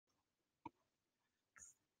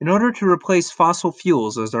In order to replace fossil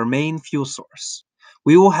fuels as our main fuel source,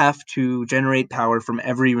 we will have to generate power from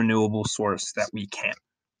every renewable source that we can.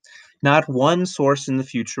 Not one source in the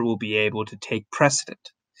future will be able to take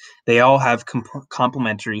precedent. They all have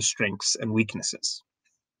complementary strengths and weaknesses.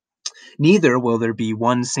 Neither will there be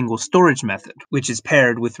one single storage method, which is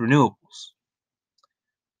paired with renewables.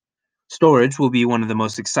 Storage will be one of the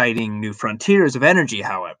most exciting new frontiers of energy,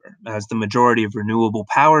 however, as the majority of renewable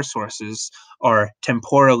power sources are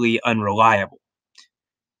temporally unreliable.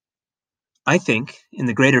 I think, in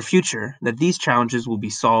the greater future, that these challenges will be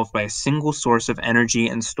solved by a single source of energy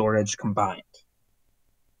and storage combined.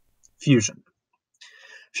 Fusion.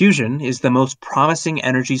 Fusion is the most promising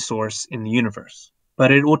energy source in the universe,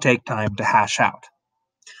 but it will take time to hash out.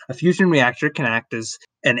 A fusion reactor can act as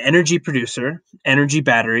an energy producer, energy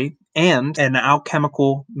battery, and an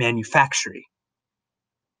alchemical manufactory.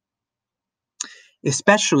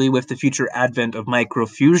 Especially with the future advent of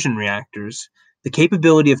microfusion reactors, the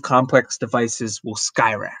capability of complex devices will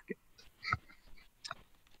skyrocket.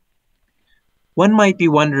 One might be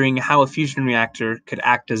wondering how a fusion reactor could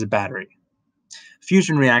act as a battery. A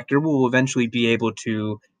fusion reactor will eventually be able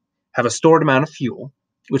to have a stored amount of fuel,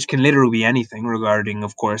 which can literally be anything, regarding,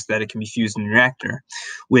 of course, that it can be fused in a reactor,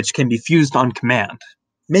 which can be fused on command,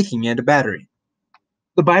 making it a battery.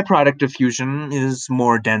 The byproduct of fusion is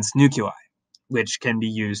more dense nuclei, which can be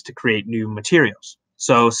used to create new materials.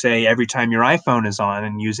 So, say every time your iPhone is on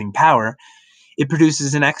and using power, it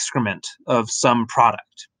produces an excrement of some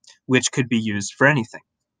product, which could be used for anything.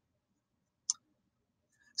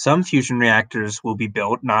 Some fusion reactors will be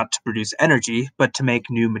built not to produce energy, but to make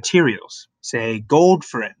new materials, say gold,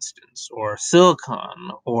 for instance, or silicon,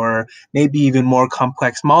 or maybe even more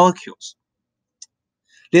complex molecules.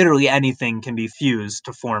 Literally anything can be fused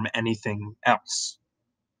to form anything else.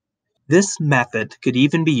 This method could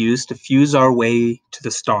even be used to fuse our way to the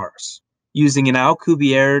stars, using an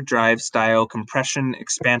Alcubierre drive-style compression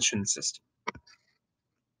expansion system.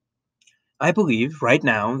 I believe, right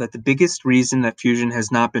now, that the biggest reason that fusion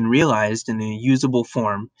has not been realized in a usable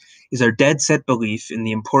form is our dead-set belief in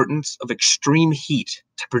the importance of extreme heat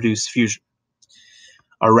to produce fusion.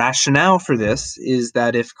 Our rationale for this is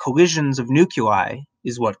that if collisions of nuclei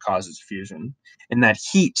is what causes fusion, and that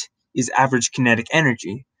heat is average kinetic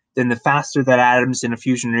energy, then the faster that atoms in a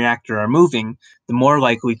fusion reactor are moving, the more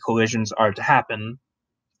likely collisions are to happen,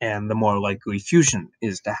 and the more likely fusion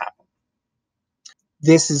is to happen.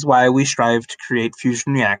 This is why we strive to create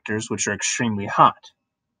fusion reactors which are extremely hot,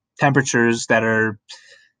 temperatures that are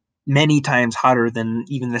many times hotter than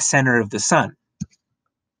even the center of the sun.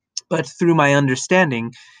 But through my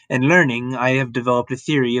understanding and learning, I have developed a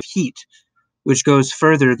theory of heat, which goes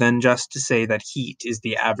further than just to say that heat is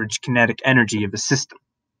the average kinetic energy of a system.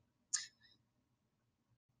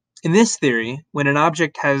 In this theory, when an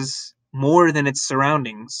object has more than its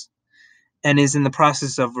surroundings and is in the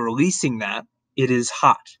process of releasing that, it is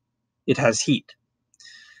hot. It has heat.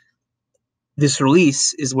 This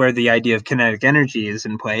release is where the idea of kinetic energy is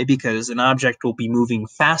in play, because an object will be moving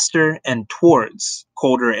faster and towards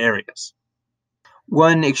colder areas.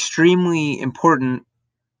 One extremely important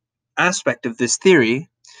aspect of this theory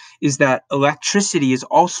is that electricity is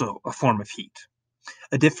also a form of heat,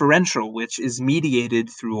 a differential which is mediated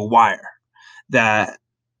through a wire that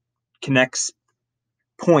connects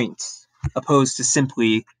points opposed to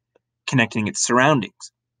simply connecting its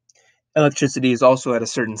surroundings. Electricity is also at a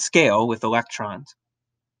certain scale with electrons,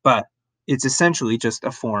 but it's essentially just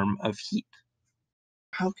a form of heat.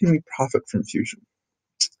 How can we profit from fusion?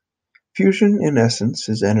 Fusion, in essence,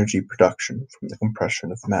 is energy production from the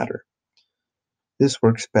compression of matter. This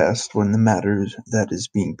works best when the matter that is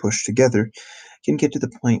being pushed together can get to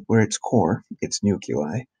the point where its core, its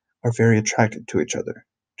nuclei, are very attracted to each other,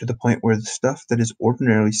 to the point where the stuff that is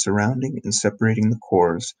ordinarily surrounding and separating the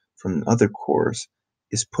cores from other cores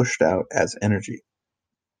is pushed out as energy.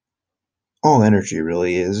 All energy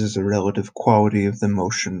really is a relative quality of the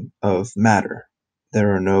motion of matter.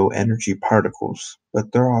 There are no energy particles,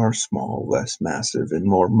 but there are small, less massive, and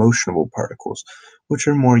more motionable particles, which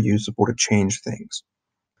are more usable to change things.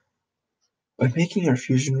 By making our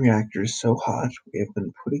fusion reactors so hot, we have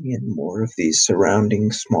been putting in more of these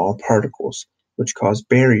surrounding small particles, which cause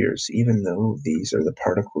barriers, even though these are the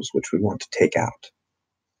particles which we want to take out.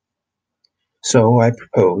 So I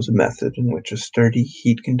propose a method in which a sturdy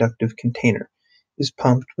heat-conductive container is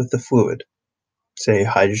pumped with the fluid, say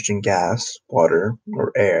hydrogen gas, water,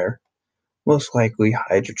 or air, most likely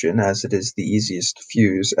hydrogen as it is the easiest to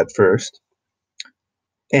fuse at first,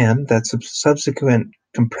 and that subsequent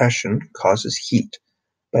compression causes heat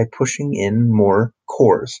by pushing in more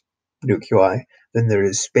cores, nuclei, than there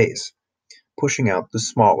is space, pushing out the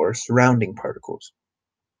smaller surrounding particles.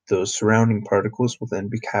 Those surrounding particles will then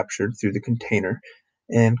be captured through the container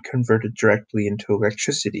and converted directly into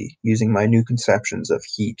electricity using my new conceptions of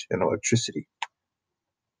heat and electricity.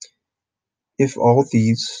 If all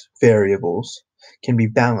these variables can be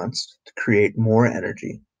balanced to create more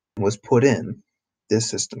energy than was put in, this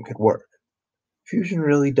system could work. Fusion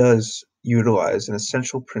really does utilize an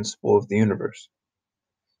essential principle of the universe.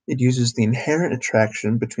 It uses the inherent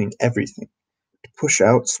attraction between everything to push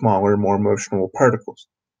out smaller, more motional particles,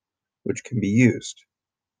 which can be used.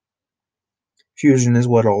 Fusion is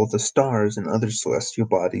what all the stars and other celestial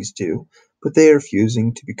bodies do, but they are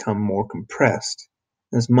fusing to become more compressed,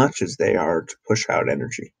 as much as they are to push out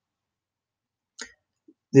energy.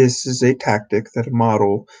 This is a tactic that a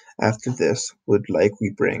model after this would likely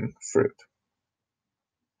bring fruit.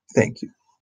 Thank you.